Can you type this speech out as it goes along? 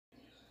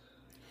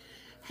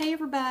Hey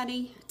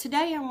everybody,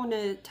 today I want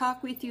to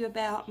talk with you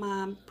about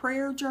my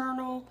prayer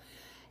journal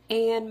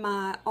and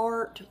my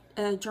art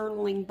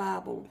journaling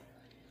Bible.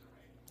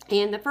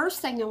 And the first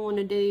thing I want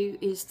to do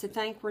is to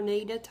thank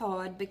Ranita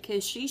Todd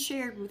because she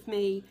shared with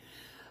me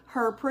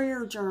her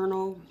prayer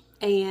journal,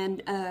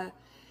 and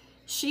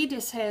she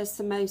just has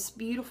the most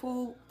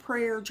beautiful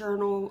prayer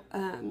journal.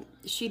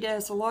 She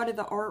does a lot of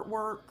the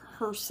artwork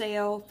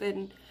herself,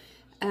 and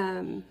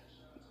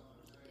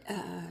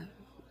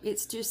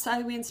it's just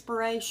so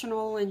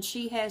inspirational, and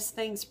she has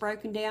things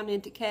broken down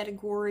into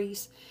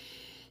categories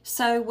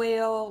so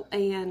well,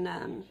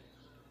 and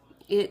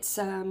it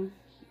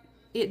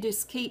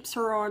just keeps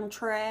her on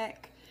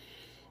track.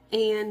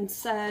 And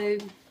so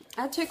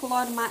I took a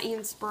lot of my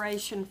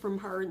inspiration from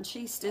her, and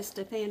she's just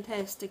a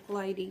fantastic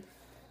lady.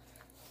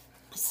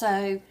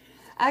 So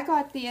I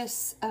got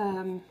this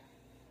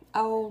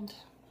old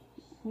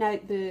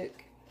notebook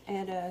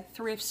at a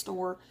thrift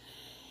store,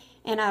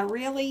 and I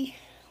really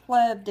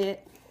loved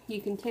it. You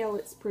can tell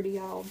it's pretty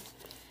old,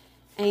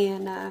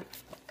 and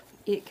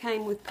it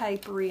came with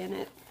paper in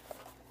it,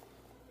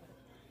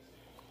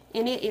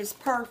 and it is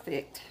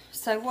perfect.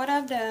 So what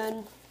I've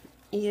done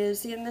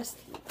is, in this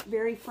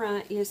very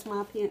front is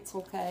my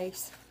pencil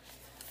case,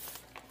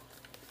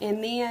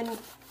 and then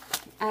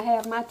I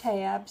have my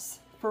tabs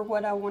for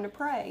what I want to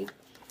pray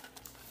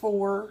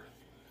for,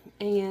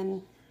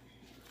 and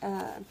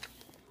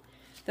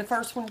the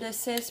first one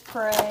just says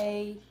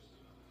pray.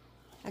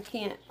 I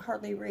can't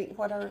hardly read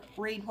what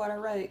I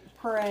wrote.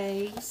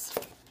 Praise,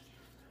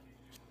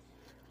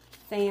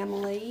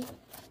 family,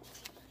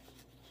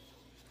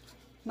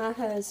 my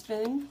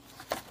husband,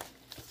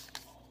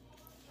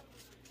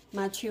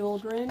 my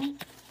children,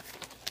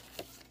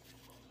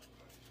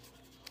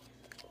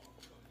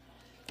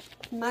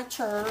 my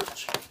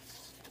church,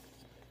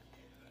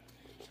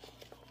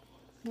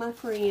 my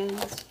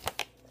friends,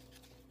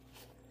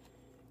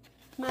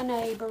 my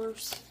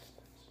neighbors,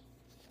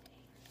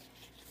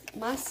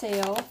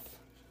 myself,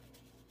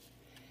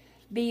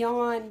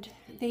 beyond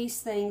these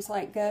things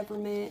like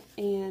government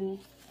and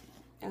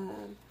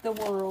the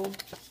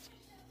world.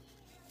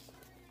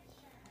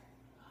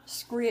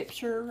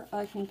 Scripture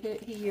I can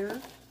put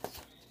here,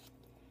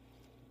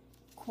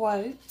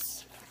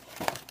 quotes,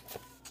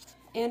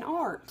 and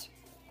art.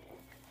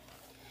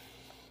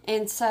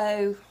 And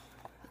so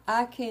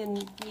I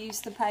can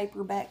use the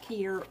paper back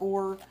here,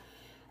 or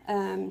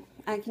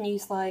I can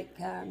use like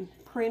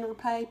printer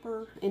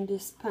paper and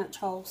just punch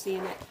holes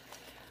in it.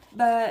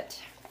 But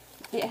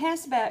it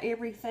has about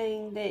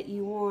everything that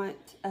you want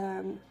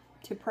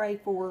to pray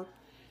for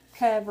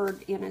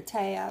covered in a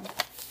tab.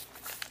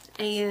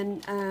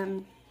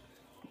 And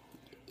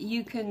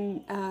you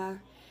can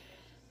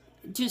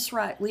just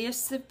write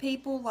lists of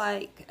people,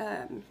 like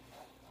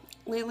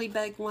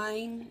Lilybug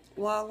Lane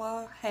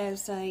Lala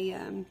has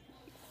a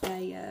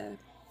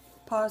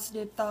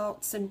positive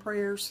thoughts and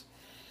prayers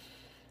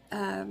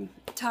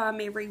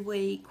time every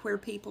week, where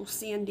people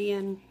send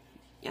in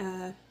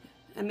a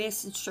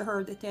message to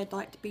her that they'd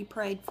like to be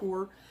prayed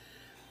for.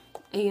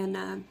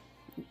 And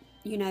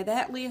you know,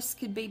 that list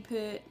could be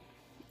put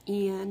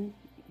in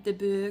the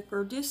book,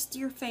 or just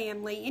your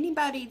family,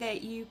 anybody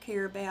that you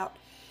care about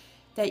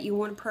that you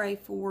want to pray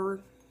for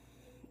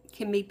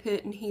can be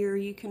put in here.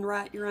 You can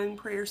write your own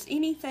prayers.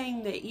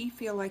 Anything that you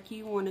feel like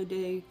you want to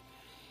do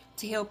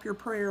to help your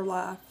prayer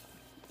life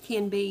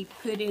can be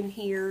put in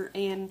here.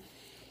 And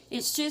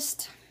it's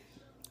just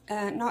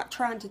not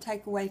trying to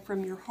take away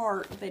from your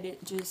heart, but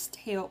it just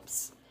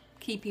helps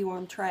keep you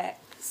on track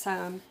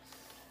some.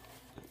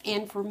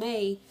 And for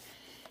me,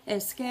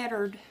 as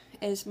scattered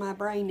as my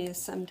brain is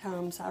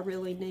sometimes, I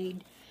really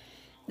need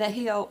the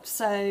help.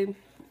 So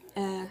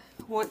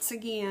once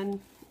again,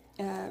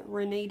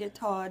 Ranita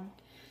Todd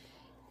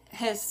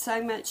has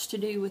so much to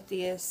do with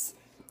this,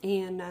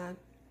 and I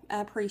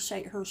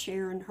appreciate her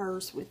sharing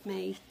hers with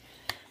me.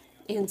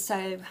 And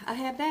so I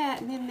have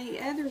that. And then the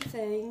other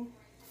thing,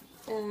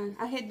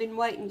 I had been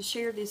waiting to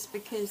share this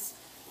because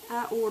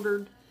I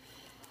ordered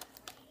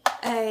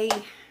I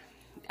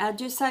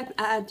just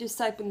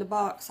opened the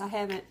box. I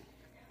haven't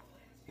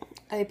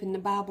opened the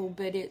Bible,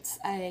 but it's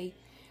a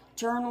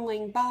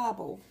journaling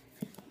Bible,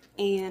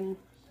 and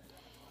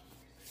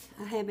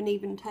I haven't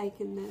even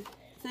taken the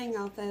thing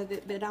off of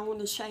it, but I want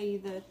to show you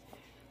the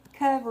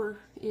cover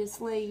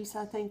is leaves.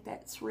 I think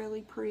that's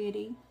really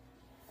pretty.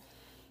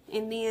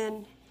 And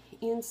then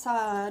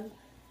inside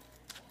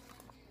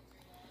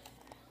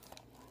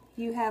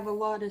you have a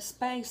lot of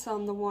space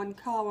on the one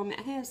column.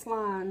 It has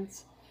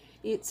lines.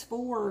 It's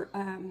for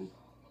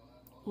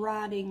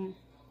writing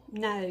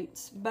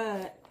notes,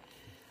 but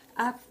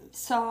I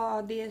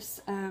saw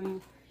this,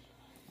 I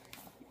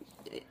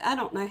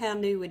don't know how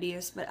new it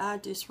is, but I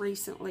just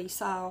recently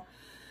saw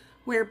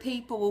where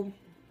people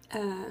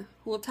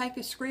will take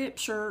a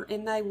scripture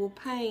and they will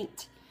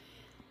paint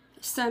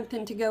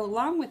something to go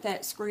along with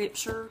that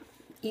scripture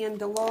in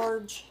the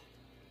large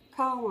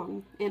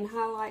column and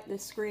highlight the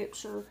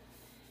scripture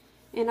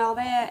and all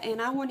that.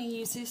 And I want to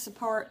use this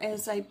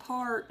as a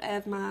part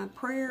of my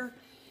prayer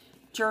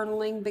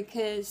journaling,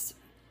 because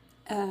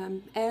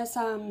as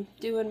I'm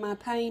doing my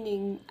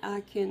painting,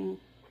 I can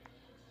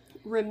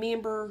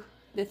remember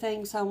the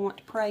things I want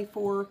to pray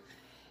for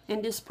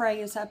and just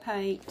pray as I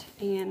paint.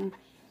 And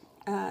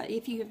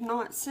if you have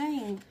not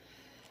seen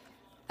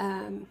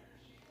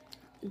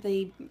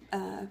the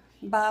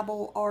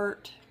Bible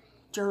art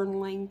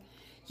journaling,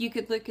 you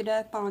could look it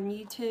up on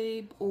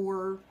YouTube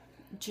or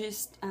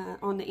just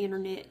on the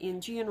internet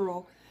in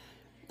general,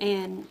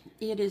 and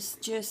it is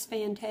just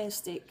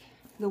fantastic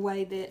the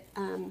way that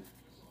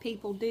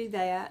people do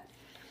that.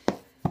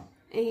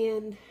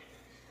 And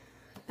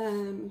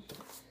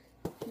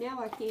now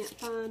I can't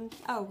find,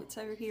 oh, it's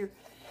over here.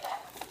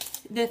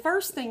 The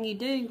first thing you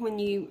do when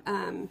you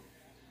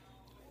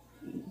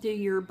do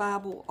your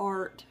Bible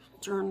art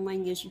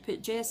journaling is you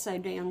put gesso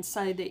down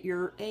so that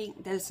your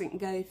ink doesn't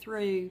go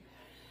through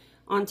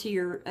onto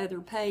your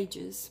other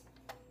pages.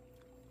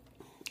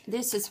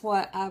 This is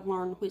what I've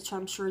learned, which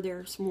I'm sure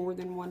there's more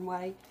than one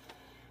way.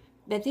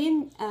 But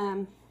then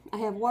I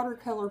have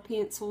watercolor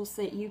pencils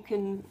that you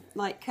can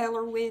like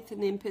color with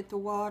and then put the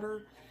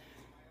water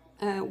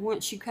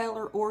once you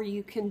color, or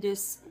you can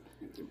just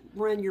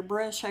run your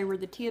brush over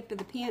the tip of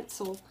the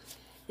pencil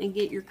and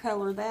get your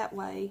color that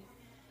way.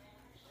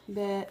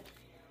 But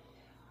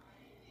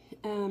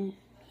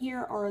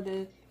here are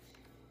the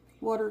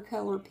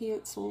watercolor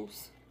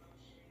pencils,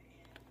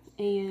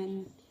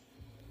 and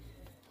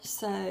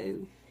so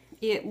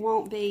it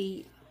won't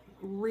be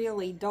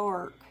really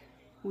dark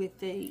with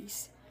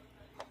these.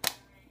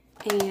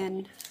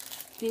 And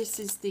this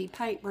is the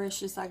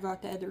paintbrushes I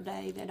got the other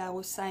day that I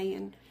was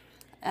saying,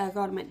 I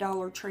got them at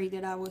Dollar Tree,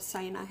 that I was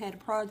saying I had a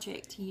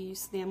project to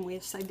use them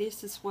with. So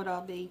this is what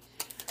I'll be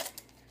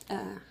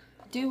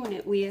doing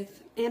it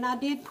with. And I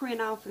did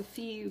print off a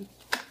few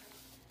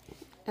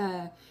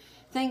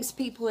things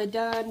people had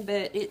done,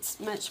 but it's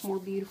much more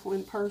beautiful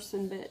in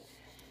person. But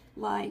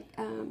like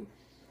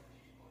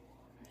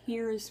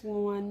here is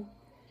one,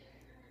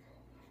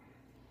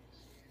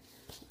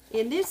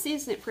 and this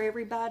isn't for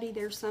everybody.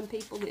 There's some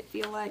people that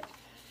feel like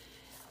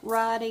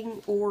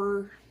writing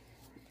or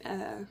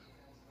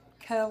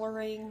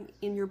coloring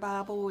in your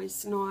Bible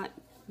is not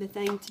the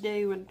thing to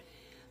do,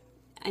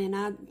 and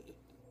I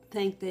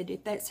think that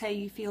if that's how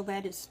you feel,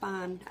 that is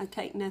fine. I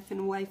take nothing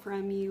away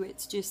from you.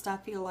 It's just I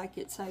feel like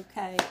it's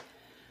okay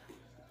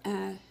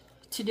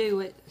to do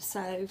it.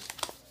 So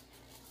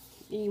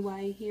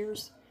anyway,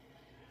 here's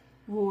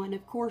one.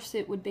 Of course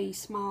it would be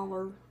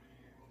smaller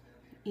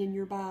in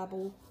your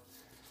Bible,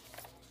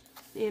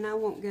 and I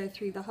won't go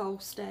through the whole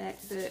stack,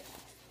 but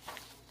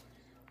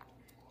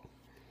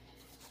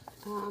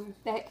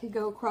that could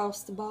go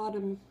across the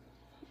bottom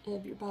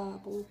of your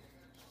Bible.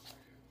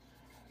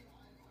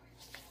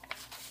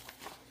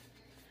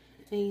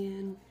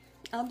 And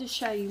I'll just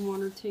show you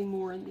one or two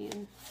more, and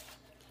then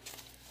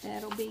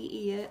that'll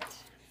be it.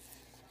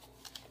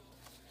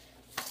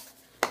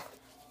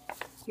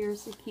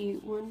 Here's a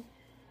cute one.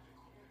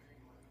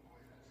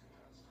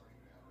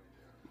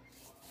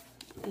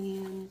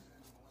 And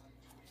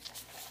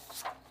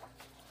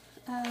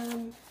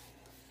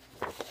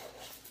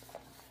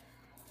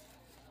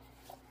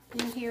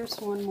and here's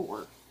one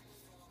more.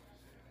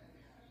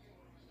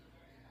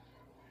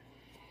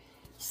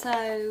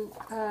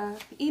 So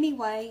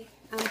anyway,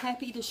 I'm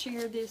happy to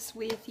share this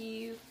with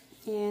you,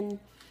 and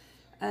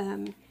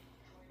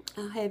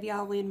I'll have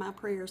y'all in my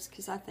prayers,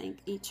 because I think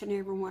each and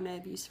every one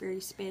of you is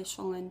very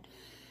special, and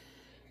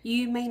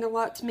you mean a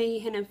lot to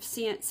me and have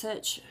sent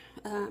such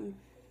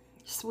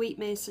sweet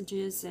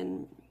messages,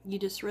 and you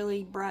just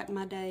really brighten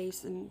my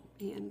days and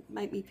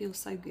make me feel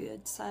so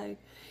good. So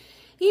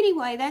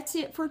anyway, that's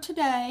it for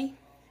today,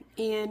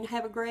 and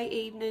have a great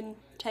evening.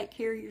 Take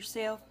care of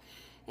yourself,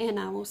 and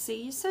I will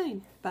see you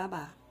soon.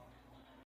 Bye-bye.